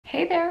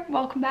Hey there,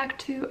 welcome back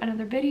to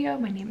another video.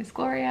 My name is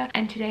Gloria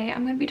and today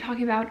I'm going to be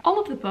talking about all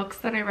of the books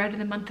that I read in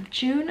the month of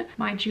June,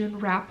 my June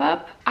wrap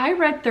up. I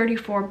read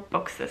 34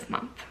 books this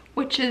month,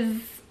 which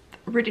is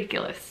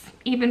ridiculous.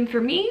 Even for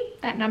me,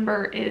 that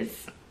number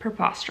is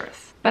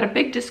preposterous. But a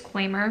big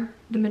disclaimer,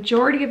 the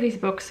majority of these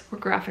books were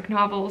graphic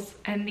novels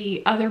and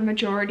the other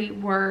majority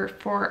were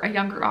for a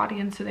younger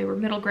audience, so they were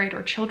middle grade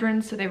or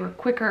children, so they were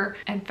quicker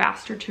and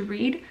faster to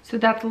read. So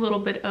that's a little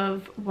bit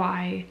of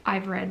why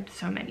I've read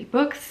so many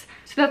books.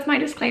 So that's my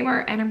disclaimer,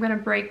 and I'm going to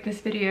break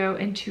this video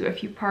into a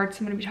few parts.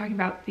 I'm going to be talking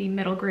about the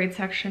middle grade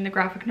section, the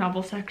graphic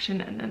novel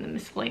section, and then the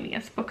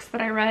miscellaneous books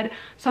that I read.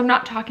 So I'm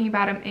not talking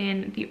about them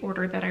in the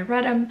order that I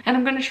read them, and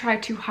I'm going to try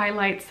to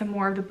highlight some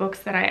more of the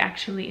books that I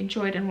actually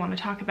enjoyed and want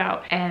to talk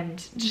about. And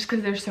just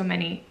because there's so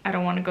many, I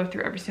don't want to go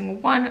through every single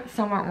one.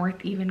 Some aren't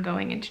worth even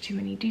going into too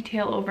many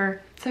detail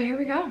over. So here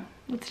we go.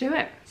 Let's do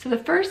it. So the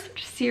first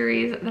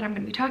series that I'm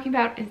going to be talking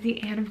about is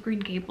the Anne of Green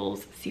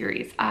Gables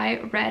series.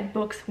 I read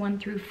books 1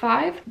 through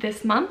 5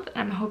 this month.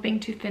 I'm hoping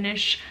to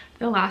finish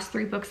the last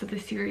 3 books of the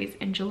series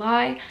in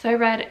July. So I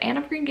read Anne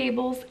of Green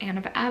Gables, Anne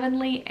of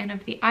Avonlea, Anne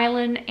of the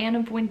Island, Anne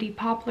of Windy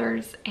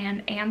Poplars,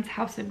 and Anne's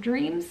House of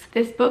Dreams.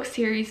 This book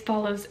series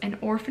follows an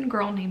orphan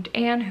girl named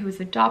Anne who is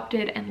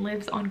adopted and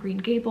lives on Green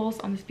Gables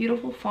on this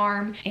beautiful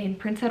farm in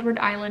Prince Edward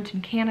Island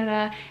in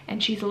Canada,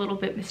 and she's a little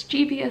bit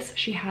mischievous.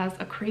 She has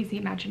a crazy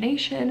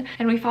imagination,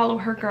 and we follow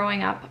her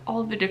growing up, all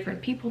of the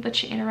different people that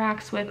she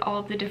interacts with, all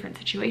of the different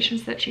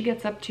situations that she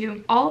gets up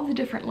to, all of the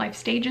different life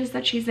stages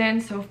that she's in.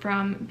 So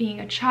from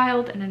being a child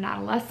and an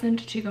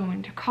adolescent to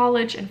going to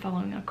college and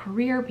following a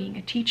career, being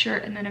a teacher,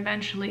 and then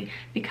eventually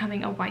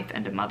becoming a wife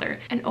and a mother.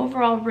 And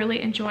overall,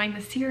 really enjoying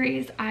the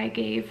series. I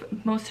gave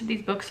most of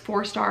these books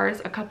 4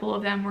 stars. A couple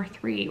of them were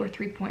 3 or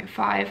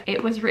 3.5.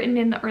 It was written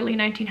in the early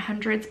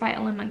 1900s by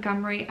Ellen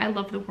Montgomery. I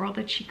love the world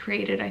that she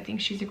created. I think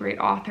she's a great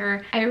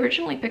author. I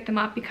originally picked them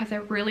up because I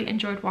really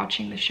enjoyed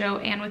watching the show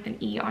Anne with an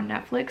E on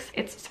Netflix.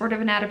 It's sort of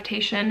an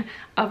adaptation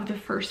of the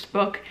first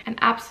book, and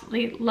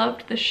absolutely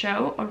loved the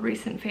show, a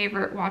recent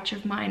favorite watch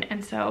of mine,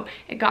 and so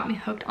it got me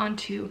hooked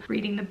onto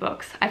reading the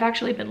books. I've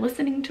actually been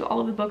listening to all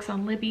of the books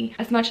on Libby.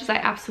 As much as I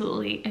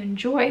absolutely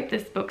enjoy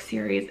this book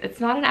series, it's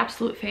not an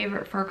absolute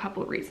favorite for a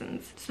couple of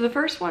reasons. So the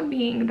first one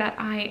being that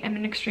I am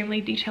an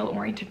extremely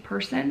detail-oriented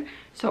person,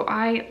 so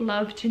I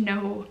love to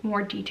know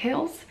more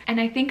details. And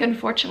I think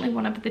unfortunately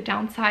one of the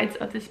downsides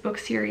of this book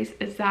series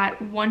is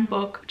that one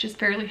book, which is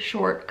fairly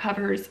short,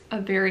 covers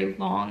a very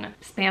long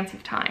span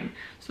of time.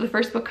 So the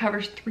first book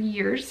covers 3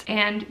 years,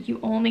 and you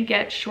only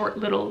get short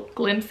little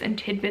glimpses and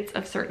tidbits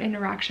of certain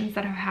interactions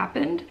that have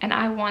happened, and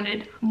I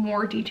wanted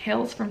more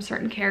details from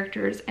certain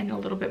characters and a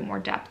little bit more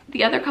depth.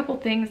 The other couple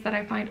things that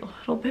I find a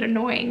little bit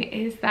annoying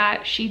is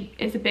that she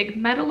is a big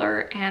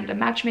meddler and a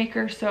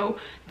matchmaker, so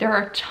there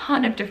are a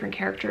ton of different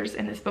characters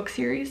in this book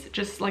series,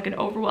 just like an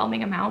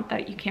overwhelming amount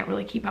that you can't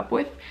really keep up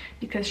with,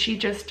 because she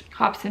just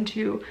hops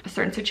into a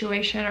certain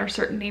situation or a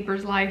certain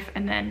neighbor's life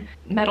and then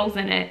meddles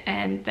in it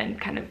and then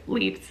kind of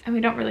leaves, and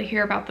we don't really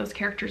hear about those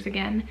characters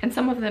again. And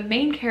some of the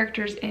main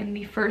characters in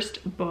the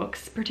first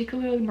books,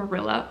 particularly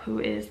Marilla, who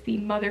is the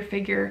mother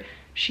figure,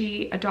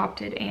 she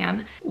adopted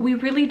Anne, we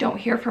really don't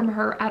hear from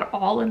her at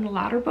all in the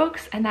latter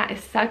books, and that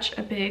is such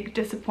a big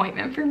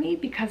disappointment for me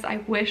because I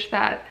wish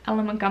that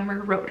Ellen Montgomery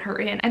wrote her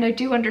in. And I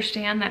do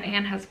understand that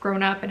Anne has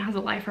grown up and has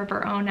a life of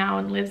her own now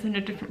and lives in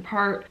a different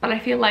part, but I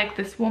feel like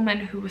this woman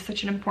who was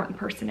such an important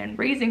person in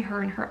raising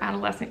her in her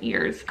adolescent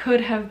years could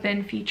have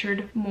been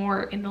featured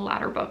more in the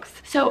latter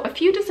books. So a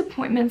few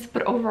disappointments,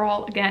 but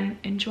overall, again,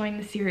 enjoying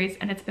the series,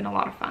 and it's been a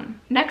lot of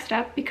fun. Next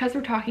up, because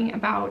we're talking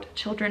about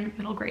children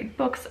middle grade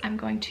books, I'm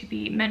going to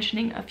be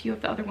mentioning a few of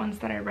the other ones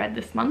that I read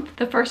this month.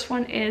 The first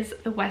one is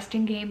The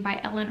Westing Game by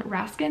Ellen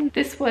Raskin.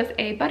 This was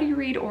a buddy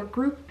read or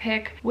group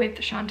pick with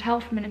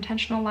Chantel from An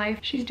Intentional Life.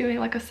 She's doing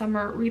like a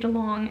summer read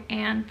along,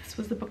 and this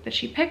was the book that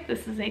she picked.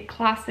 This is a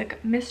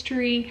classic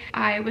mystery.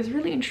 I was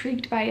really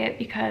intrigued by it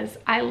because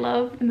I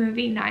love the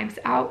movie Knives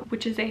Out,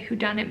 which is a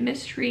whodunit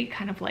mystery,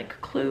 kind of like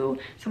Clue.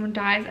 Someone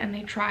dies and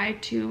they try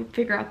to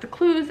figure out the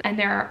clues, and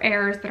there are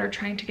heirs that are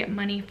trying to get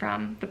money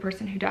from the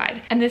person who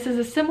died. And this is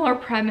a similar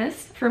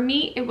premise. For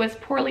me, it was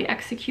poorly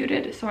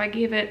executed, so I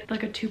gave it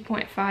like a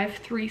 2.5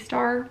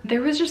 3-star. There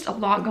was just a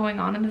lot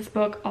going on in this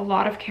book, a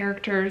lot of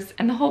characters,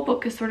 and the whole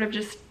book is sort of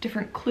just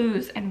different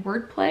clues and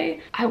wordplay.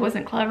 I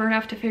wasn't clever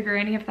enough to figure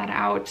any of that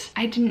out.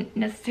 I didn't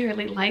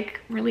necessarily like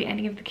really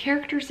any of the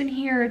characters in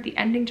here. The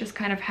ending just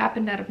kind of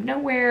happened out of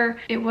nowhere.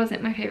 It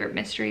wasn't my favorite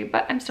mystery,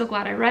 but I'm still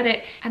glad I read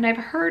it. And I've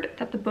heard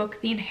that the book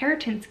The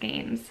Inheritance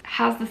Games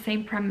has the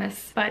same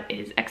premise but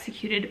is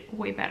executed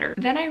way better.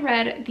 Then I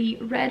read The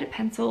Red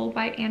Pencil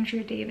by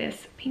Andrea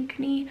Davis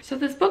Pinkney. So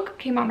this book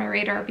came on my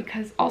radar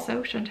because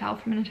also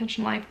Chantel from An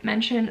Intentional Life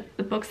mentioned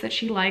the books that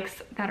she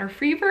likes that are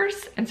free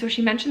verse, and so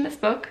she mentioned this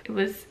book. It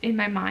was in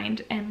my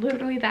mind, and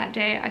literally that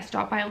day I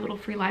stopped by a little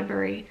free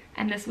library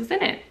and this was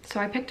in it, so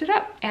I picked it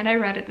up and I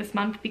read it this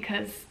month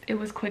because it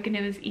was quick and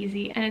it was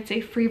easy, and it's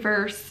a free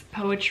verse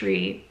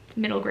poetry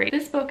middle grade.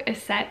 This book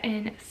is set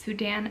in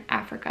Sudan,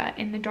 Africa,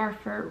 in the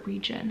Darfur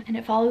region, and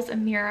it follows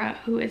Amira,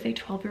 who is a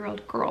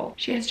 12-year-old girl.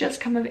 She has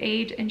just come of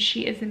age and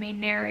she is the main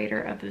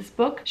narrator of this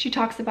book. She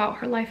talks about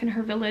her life in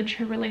her village,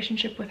 her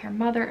relationship with her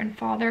mother and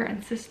father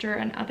and sister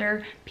and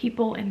other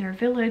people in their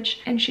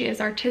village, and she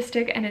is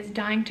artistic and is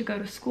dying to go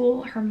to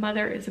school. Her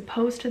mother is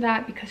opposed to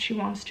that because she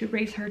wants to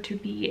raise her to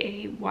be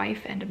a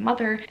wife and a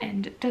mother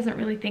and doesn't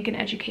really think an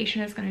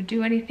education is going to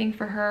do anything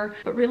for her.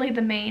 But really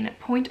the main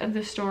point of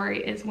the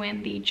story is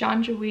when the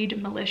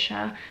Janjaweed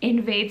militia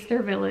invades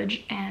their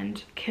village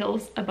and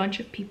kills a bunch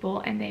of people,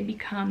 and they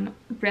become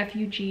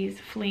refugees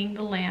fleeing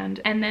the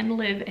land and then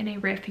live in a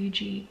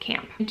refugee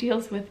camp. It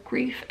deals with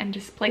grief and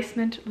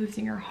displacement,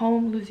 losing your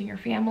home, losing your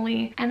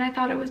family, and I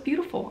thought it was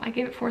beautiful. I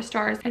gave it 4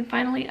 stars. And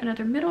finally,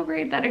 another middle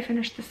grade that I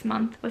finished this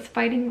month was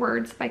Fighting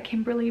Words by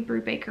Kimberly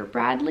Brubaker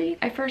Bradley.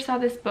 I first saw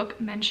this book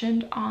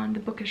mentioned on the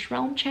Bookish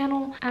Realm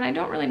channel, and I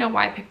don't really know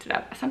why I picked it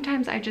up.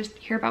 Sometimes I just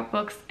hear about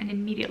books and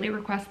immediately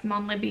request them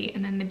on Libby,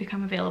 and then they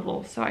become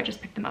available, so I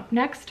just picked them up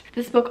next.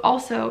 This book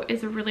also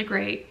is a really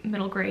great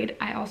middle grade.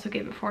 I also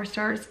gave it 4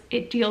 stars.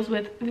 It deals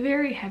with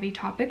very heavy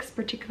topics,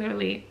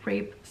 particularly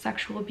rape,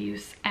 sexual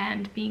abuse,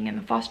 and being in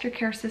the foster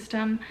care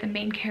system. The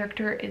main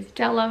character is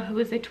Della, who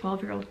is a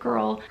 12-year-old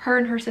girl. Her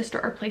and her sister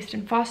are placed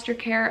in foster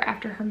care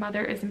after her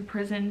mother is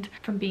imprisoned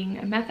from being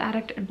a meth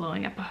addict and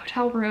blowing up a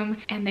hotel room,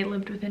 and they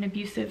lived with an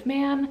abusive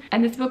man.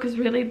 And this book is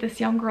really this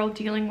young girl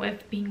dealing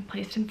with being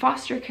placed in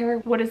foster care.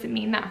 What does it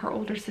mean that her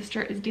older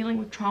sister is dealing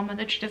with trauma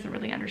that she doesn't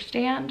really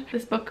understand?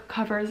 This book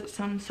covers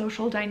some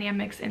social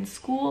dynamics in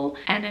school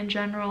and in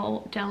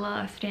general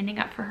Della standing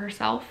up for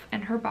herself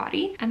and her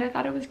body, and I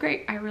thought it was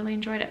great. I really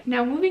enjoyed it.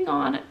 Now moving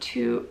on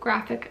to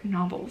graphic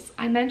novels.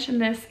 I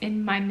mentioned this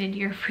in my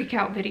mid-year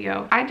freakout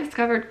video. I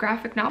discovered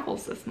graphic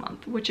novels this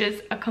month, which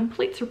is a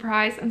complete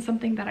surprise and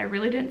something that I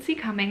really didn't see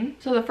coming.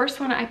 So the first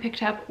one I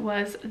picked up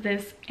was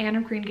this Anne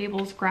of Green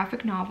Gables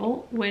graphic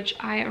novel, which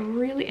I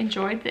really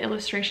enjoyed. The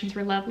illustrations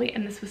were lovely,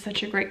 and this was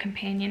such a great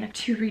companion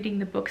to reading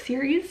the book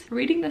series.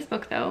 Reading this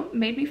book though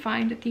made me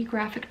find the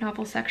graphic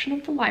novel section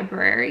of the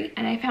library,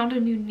 and I found a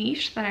new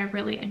niche that I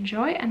really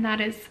enjoy, and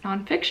that is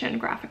nonfiction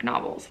graphic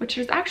novels, which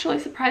there's actually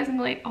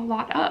surprisingly a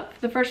lot of.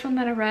 The first one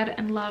that I read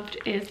and loved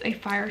is A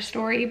Fire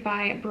Story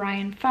by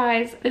Brian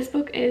Fies. This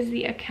book is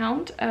the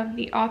account of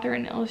the author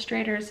and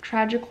illustrator's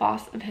tragic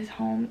loss of his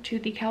home to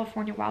the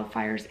California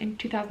wildfires in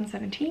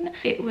 2017.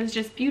 It was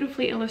just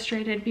beautifully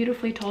illustrated,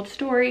 beautifully told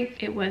story.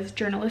 It was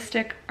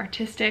journalistic,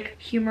 artistic,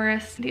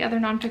 humorous. The other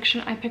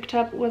nonfiction I picked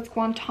up was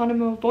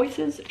Guantanamo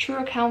Voices, True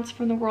Accounts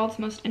from the World's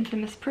Most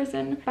Infamous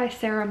Prison by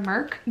Sarah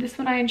Merck. This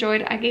one I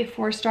enjoyed. I gave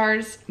 4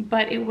 stars,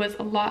 but it was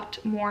a lot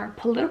more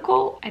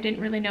political. I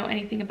didn't really know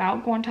anything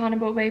about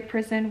Guantanamo Bay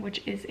Prison,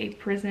 which is a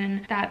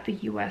prison that the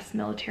US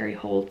military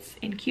holds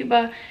in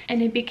Cuba,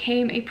 and it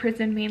became a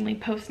prison mainly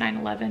post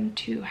 9/11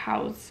 to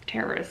house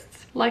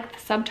terrorists. Like the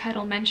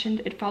subtitle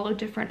mentioned, it followed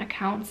different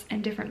accounts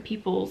and different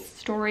people's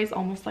stories,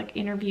 almost like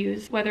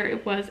interviews, whether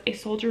it was a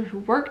soldier who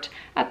worked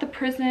at the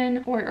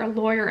prison or a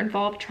lawyer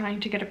involved trying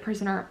to get a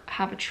prisoner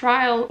have a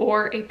trial,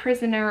 or a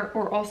prisoner,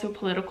 or also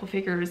political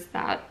figures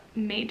that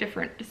made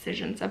different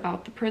decisions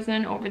about the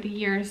prison over the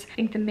years. I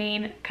think the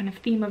main kind of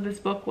theme of this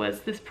book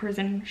was this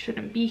prison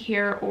shouldn't be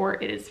here, or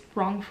it is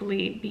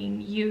wrongfully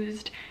being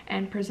used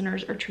and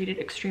prisoners are treated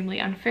extremely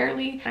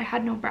unfairly. I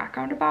had no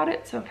background about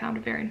it, so I found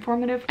it very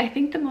informative. I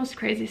think the most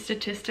crazy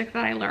statistic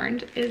that I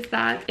learned is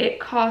that it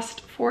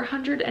cost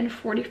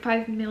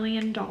 $445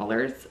 million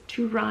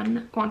to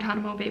run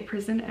Guantanamo Bay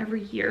Prison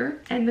every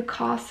year, and the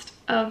cost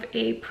of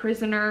a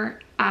prisoner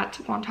at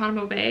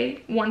Guantanamo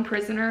Bay, one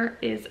prisoner,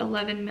 is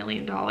 $11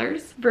 million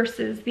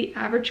versus the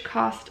average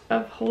cost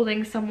of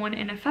holding someone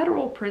in a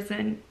federal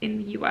prison in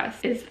the US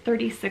is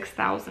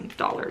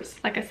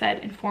 $36,000. Like I said,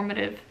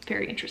 informative,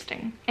 very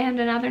interesting. And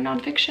another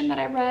nonfiction that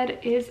I read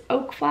is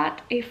Oak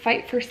Flat, A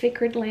Fight for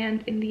Sacred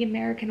Land in the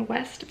American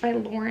West by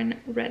Lauren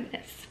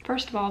Redness.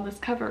 First of all, this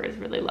cover is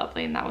really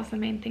lovely, and that was the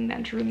main thing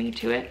that drew me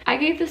to it. I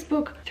gave this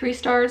book 3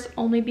 stars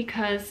only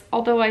because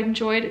although I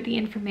enjoyed the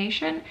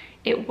information,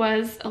 it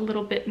was a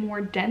little bit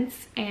more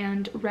dense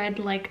and read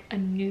like a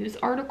news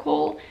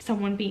article,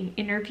 someone being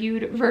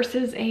interviewed,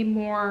 versus a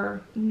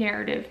more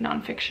narrative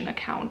nonfiction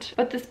account.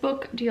 But this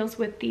book deals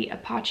with the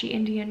Apache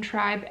Indian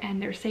tribe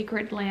and their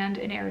sacred land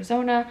in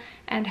Arizona,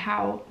 and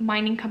how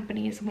mining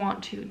companies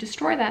want to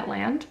destroy that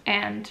land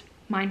and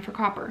mine for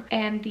copper,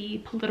 and the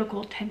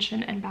political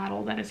tension and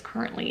battle that is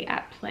currently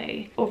at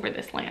play over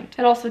this land.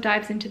 It also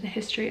dives into the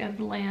history of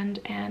the land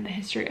and the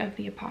history of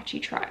the Apache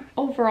tribe.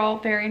 Overall,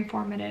 very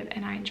informative,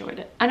 and I enjoyed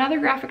it. Another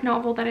graphic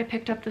novel that I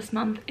picked up this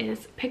month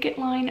is Picket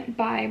Line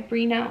by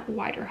Brina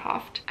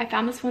Weiderhoft. I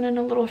found this one in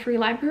a little free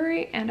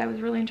library, and I was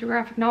really into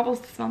graphic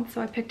novels this month,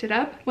 so I picked it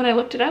up. When I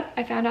looked it up,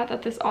 I found out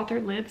that this author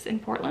lives in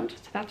Portland,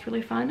 so that's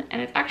really fun,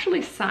 and it's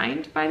actually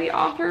signed by the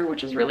author,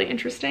 which is really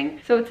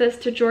interesting. So it says,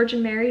 "To George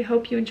and Mary,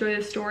 hope you enjoy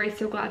the story.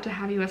 So glad to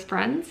have you as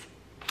friends."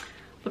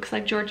 Looks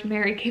like George and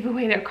Mary gave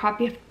away their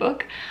copy of the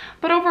book.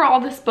 But overall,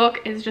 this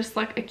book is just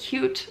like a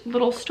cute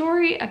little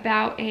story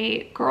about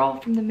a girl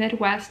from the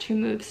Midwest who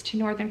moves to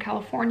Northern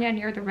California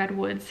near the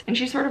Redwoods. And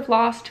she's sort of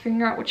lost,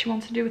 figuring out what she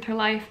wants to do with her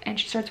life. And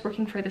she starts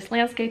working for this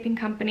landscaping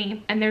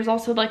company. And there's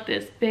also like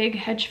this big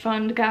hedge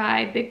fund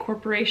guy, big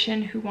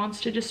corporation who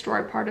wants to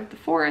destroy part of the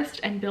forest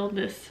and build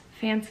this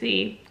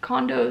fancy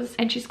condos,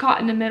 and she's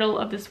caught in the middle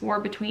of this war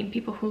between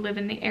people who live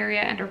in the area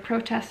and are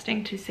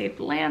protesting to save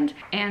the land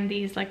and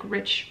these like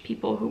rich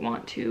people who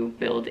want to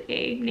build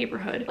a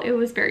neighborhood. It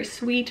was very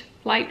sweet,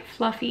 light,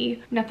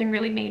 fluffy, nothing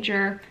really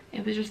major.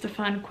 It was just a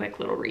fun, quick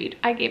little read.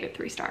 I gave it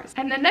 3 stars.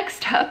 And then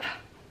next up,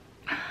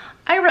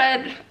 I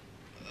read,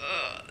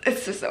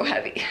 it's just so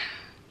heavy,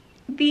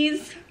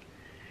 these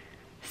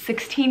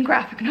 16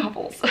 graphic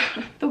novels.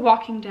 The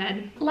Walking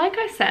Dead. Like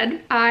I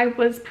said, I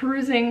was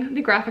perusing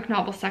the graphic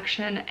novel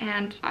section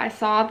and I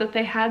saw that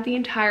they had the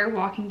entire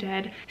Walking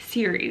Dead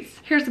series.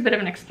 Here's a bit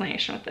of an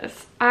explanation of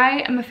this.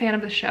 I am a fan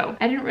of the show.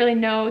 I didn't really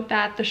know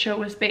that the show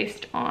was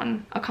based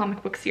on a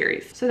comic book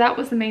series. So that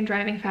was the main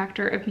driving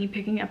factor of me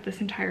picking up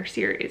this entire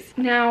series.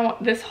 Now,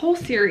 this whole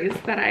series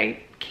that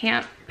I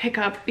can't pick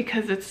up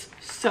because it's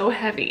so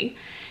heavy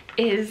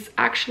is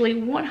actually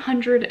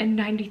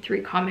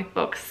 193 comic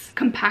books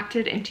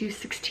compacted into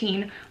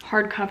 16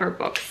 hardcover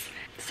books.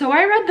 So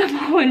I read them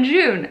all in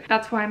June.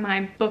 That's why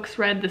my books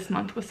read this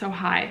month was so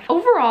high.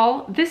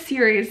 Overall, this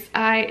series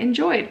I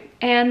enjoyed.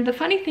 And the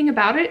funny thing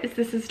about it is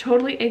this is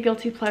totally a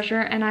guilty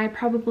pleasure, and I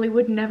probably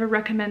would never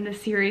recommend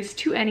this series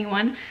to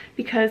anyone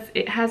because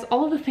it has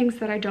all of the things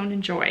that I don't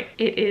enjoy.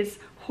 It is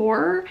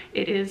horror,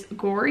 it is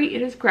gory,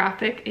 it is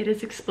graphic, it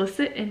is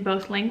explicit in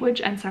both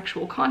language and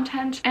sexual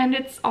content, and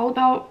it's all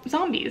about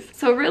zombies.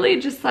 So really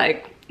just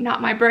like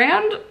not my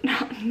brand,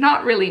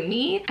 not really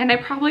me, and I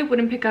probably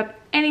wouldn't pick up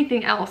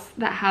anything else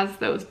that has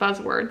those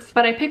buzzwords.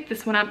 But I picked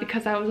this one up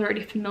because I was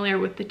already familiar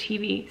with the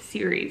TV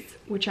series,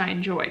 which I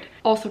enjoyed.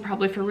 Also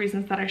probably for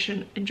reasons that I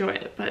shouldn't enjoy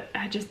it, but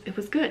it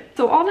was good.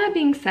 So all that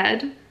being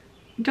said,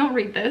 don't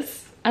read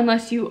this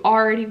unless you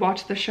already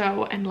watched the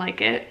show and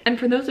like it. And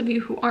for those of you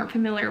who aren't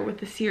familiar with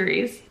the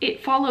series,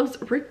 it follows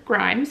Rick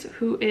Grimes,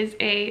 who is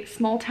a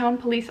small town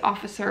police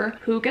officer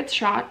who gets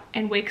shot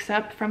and wakes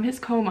up from his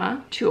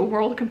coma to a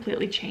world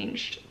completely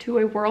changed, to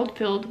a world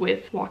filled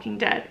with walking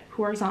dead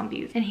who are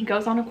zombies. And he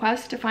goes on a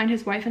quest to find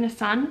his wife and his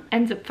son,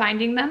 ends up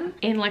finding them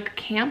in like a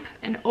camp,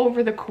 and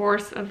over the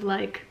course of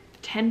like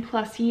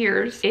 10+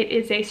 years, it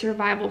is a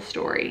survival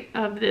story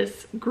of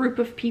this group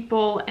of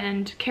people,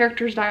 and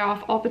characters die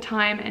off all the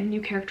time and new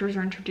characters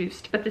are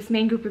introduced, but this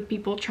main group of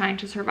people trying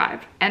to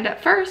survive. And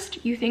at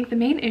first you think the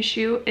main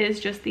issue is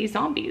just these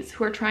zombies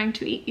who are trying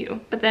to eat you,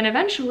 but then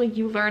eventually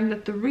you learn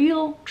that the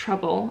real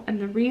trouble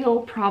and the real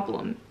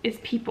problem is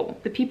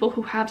people, the people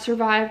who have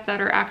survived that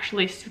are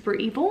actually super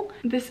evil.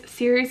 This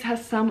series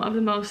has some of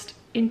the most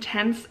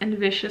intense and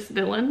vicious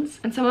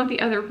villains, and some of the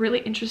other really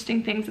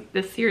interesting things that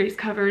this series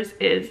covers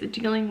is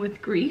dealing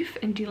with grief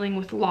and dealing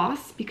with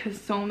loss, because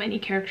so many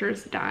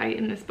characters die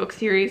in this book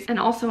series. And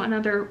also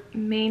another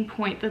main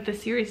point that the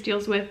series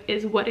deals with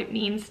is what it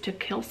means to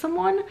kill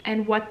someone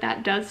and what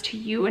that does to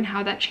you and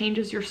how that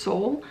changes your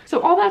soul. So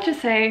all that to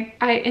say,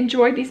 I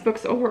enjoyed these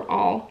books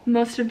overall.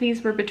 Most of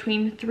these were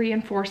between 3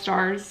 and 4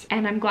 stars,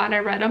 and I'm glad I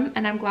read them,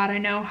 and I'm glad I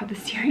know how the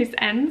series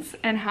ends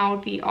and how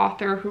the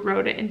author who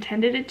wrote it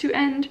intended it to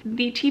end.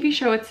 The TV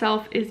show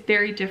itself is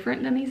very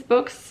different than these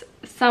books.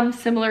 Some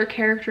similar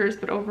characters,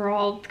 but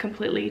overall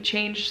completely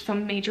changed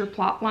some major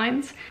plot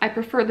lines. I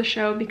prefer the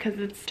show because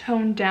it's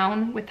toned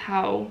down with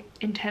how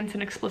intense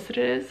and explicit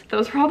it is.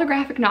 Those were all the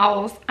graphic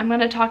novels. I'm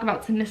going to talk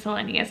about some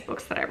miscellaneous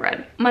books that I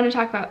read. I'm going to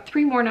talk about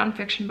 3 more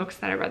nonfiction books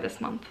that I read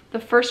this month. The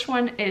first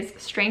one is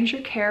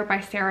Stranger Care by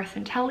Sarah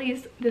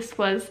Centelles. This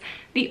was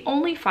the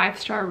only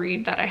 5-star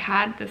read that I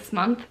had this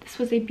month. This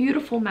was a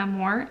beautiful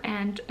memoir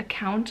and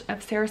account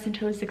of Sarah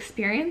Centelles'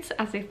 experience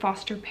as a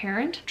foster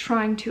parent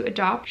trying to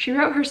adopt. She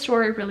wrote her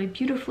story really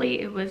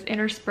beautifully. It was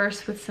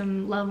interspersed with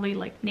some lovely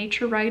like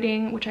nature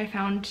writing, which I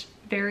found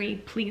very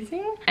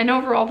pleasing. And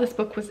overall, this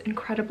book was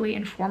incredibly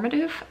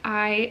informative.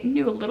 I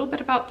knew a little bit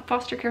about the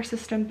foster care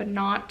system, but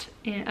not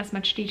in as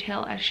much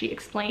detail as she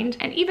explained.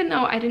 And even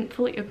though I didn't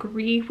fully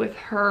agree with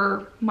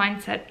her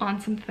mindset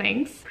on some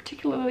things,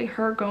 particularly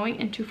her going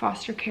into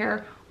foster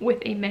care with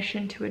a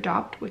mission to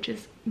adopt, which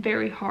is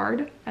very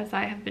hard, as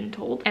I have been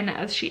told and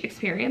as she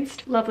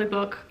experienced. Lovely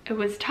book. It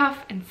was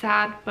tough and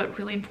sad, but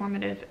really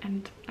informative,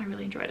 and I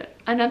really enjoyed it.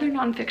 Another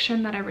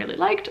nonfiction that I really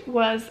liked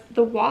was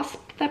The Wasp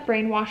That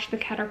Brainwashed the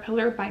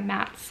Caterpillar by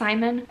Matt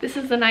Simon. This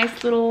is a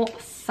nice little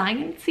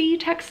science-y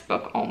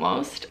textbook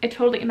almost. I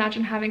totally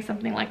imagine having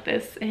something like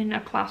this in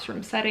a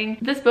classroom setting.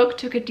 This book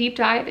took a deep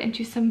dive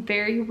into some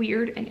very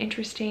weird and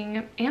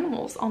interesting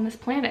animals on this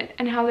planet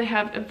and how they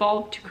have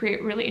evolved to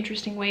create really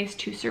interesting ways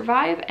to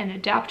survive and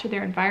adapt to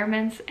their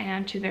environments. humans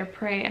and to their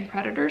prey and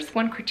predators.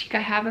 One critique I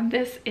have of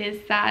this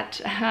is that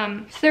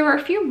so there were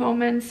a few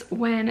moments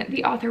when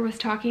the author was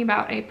talking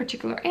about a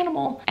particular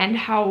animal and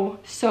how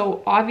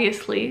so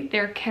obviously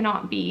there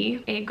cannot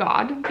be a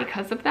god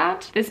because of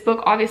that. This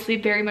book obviously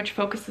very much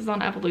focuses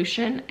on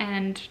evolution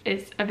and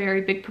is a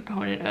very big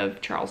proponent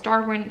of Charles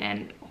Darwin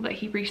and all that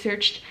he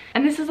researched.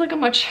 And this is like a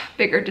much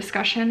bigger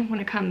discussion when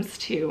it comes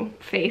to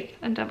faith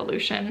and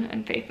evolution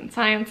and faith and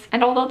science.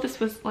 And although this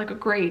was like a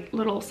great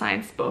little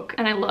science book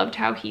and I loved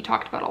how he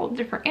talked about all the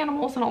different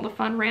animals and all the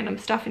fun random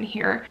stuff in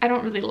here, I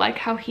don't really like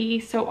how he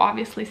so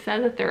obviously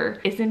said that there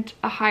isn't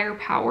a higher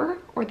power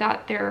or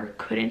that there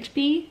couldn't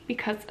be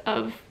because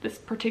of this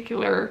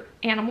particular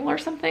animal or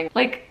something.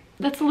 Like,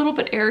 that's a little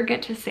bit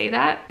arrogant to say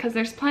that because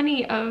there's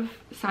plenty of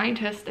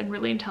scientists and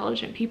really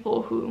intelligent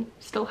people who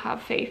still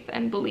have faith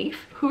and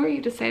belief. Who are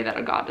you to say that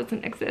a god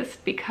doesn't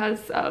exist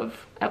because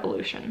of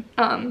evolution?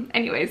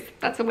 Anyways,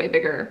 that's a way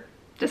bigger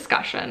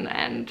discussion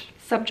and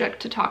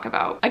subject to talk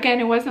about. Again,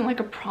 it wasn't like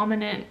a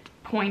prominent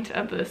point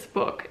of this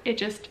book. It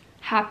just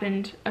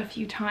happened a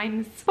few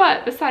times,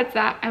 but besides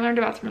that I learned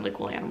about some really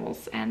cool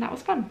animals and that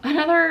was fun.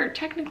 Another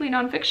technically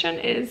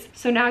nonfiction is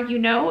So Now You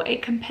Know, a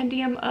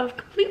compendium of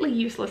completely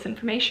useless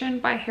information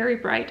by Harry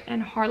Bright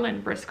and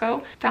Harlan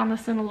Briscoe. Found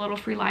this in a little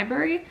free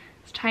library.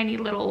 It's a tiny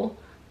little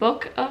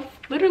book of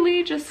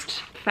literally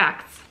just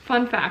facts.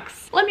 Fun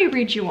facts. Let me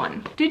read you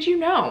one. Did you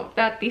know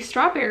that the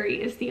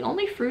strawberry is the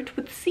only fruit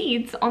with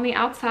seeds on the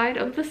outside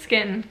of the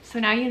skin? So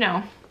now you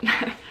know.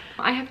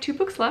 I have 2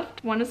 books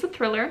left. One is a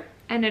thriller,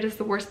 and it is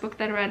the worst book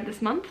that I read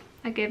this month.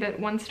 I gave it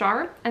 1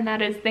 star, and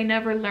that is They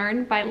Never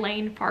Learn by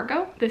Lane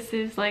Fargo. This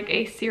is like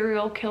a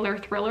serial killer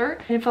thriller,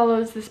 and it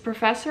follows this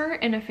professor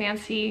in a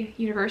fancy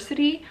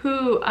university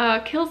who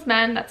kills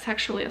men that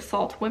sexually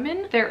assault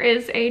women. There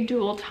is a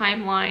dual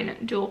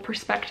timeline, dual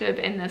perspective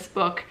in this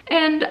book,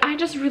 and I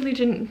just really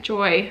didn't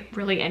enjoy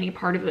really any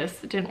part of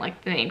this. Didn't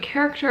like the main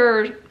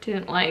character,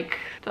 didn't like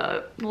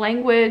the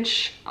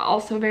language,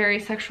 also very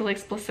sexually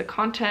explicit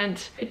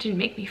content. It didn't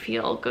make me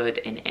feel good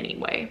in any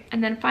way.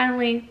 And then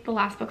finally, the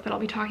last book that I'll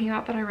be talking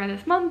about that I read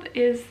this month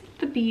is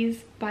The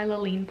Bees by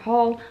Laline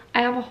Paul.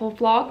 I have a whole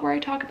vlog where I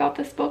talk about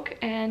this book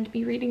and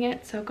be reading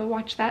it, so go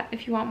watch that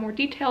if you want more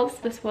details.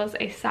 This was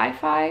a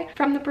sci-fi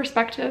from the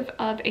perspective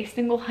of a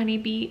single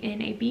honeybee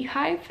in a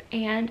beehive,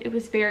 and it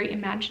was very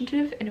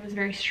imaginative and it was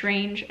very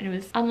strange and it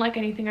was unlike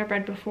anything I've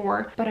read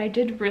before, but I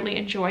did really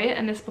enjoy it,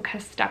 and this book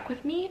has stuck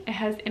with me. It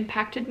has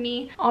impacted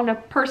me on a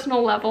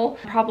personal level,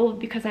 probably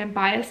because I'm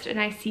biased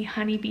and I see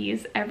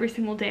honeybees every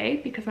single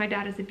day because my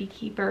dad is a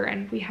beekeeper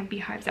and we have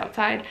beehives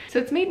outside. So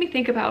it's made me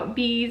think about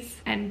bees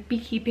and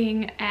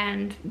beekeeping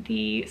and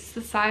the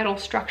societal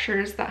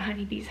structures that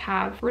honeybees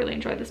have. Really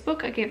enjoyed this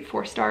book. I gave it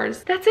 4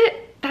 stars. That's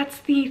it. That's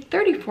the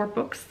 34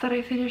 books that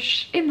I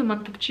finished in the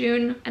month of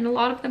June, and a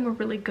lot of them were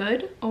really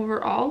good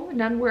overall.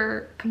 None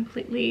were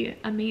completely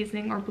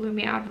amazing or blew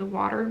me out of the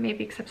water,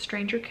 maybe except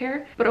Stranger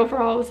Care. But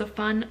overall it was a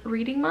fun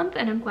reading month,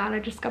 and I'm glad I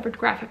discovered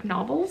graphic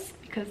novels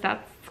because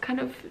that's kind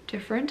of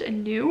different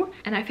and new,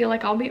 and I feel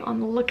like I'll be on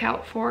the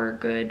lookout for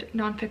good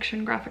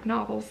nonfiction graphic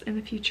novels in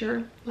the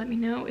future. Let me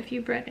know if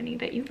you've read any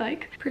that you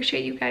like.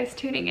 Appreciate you guys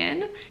tuning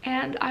in,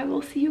 and I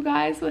will see you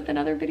guys with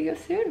another video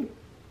soon.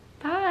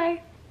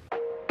 Bye!